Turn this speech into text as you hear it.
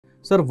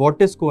Sir,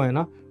 what is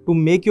choana? To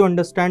make you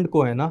understand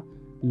choana,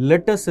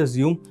 let us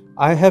assume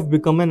I have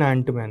become an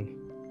ant-man.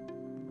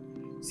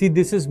 See,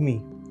 this is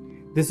me.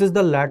 This is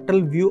the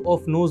lateral view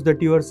of nose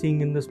that you are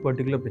seeing in this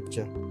particular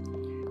picture.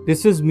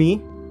 This is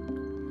me,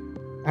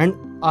 and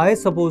I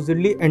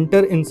supposedly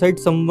enter inside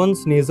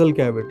someone's nasal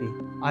cavity.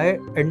 I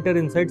enter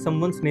inside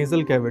someone's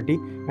nasal cavity,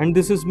 and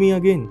this is me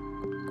again,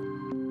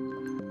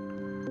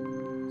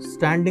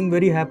 standing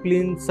very happily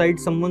inside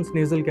someone's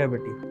nasal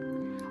cavity.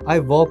 I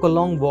walk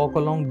along,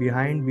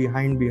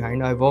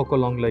 behind. I walk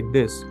along like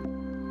this.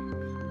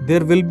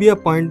 There will be a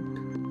point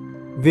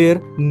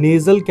where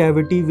nasal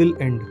cavity will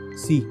end.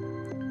 See,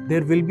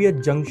 there will be a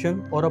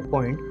junction or a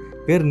point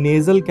where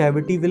nasal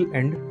cavity will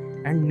end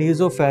and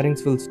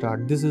nasopharynx will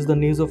start. This is the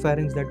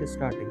nasopharynx that is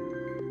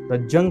starting. The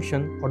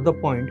junction or the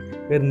point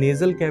where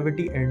nasal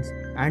cavity ends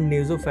and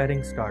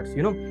nasopharynx starts.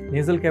 You know,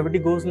 nasal cavity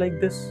goes like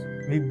this.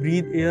 We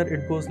breathe air,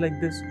 it goes like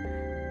this.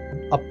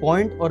 A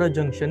point or a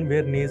junction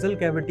where nasal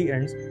cavity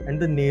ends and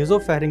the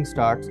nasopharynx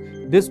starts,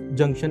 this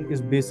junction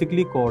is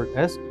basically called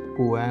as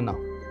choana.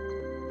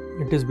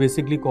 It is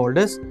basically called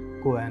as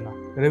choana.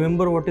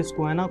 Remember what is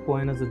choana?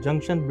 Choana is a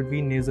junction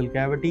between nasal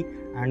cavity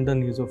and the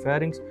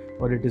nasopharynx,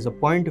 or it is a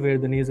point where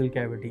the nasal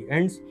cavity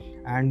ends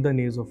and the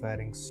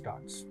nasopharynx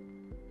starts.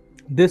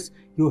 This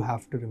you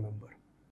have to remember.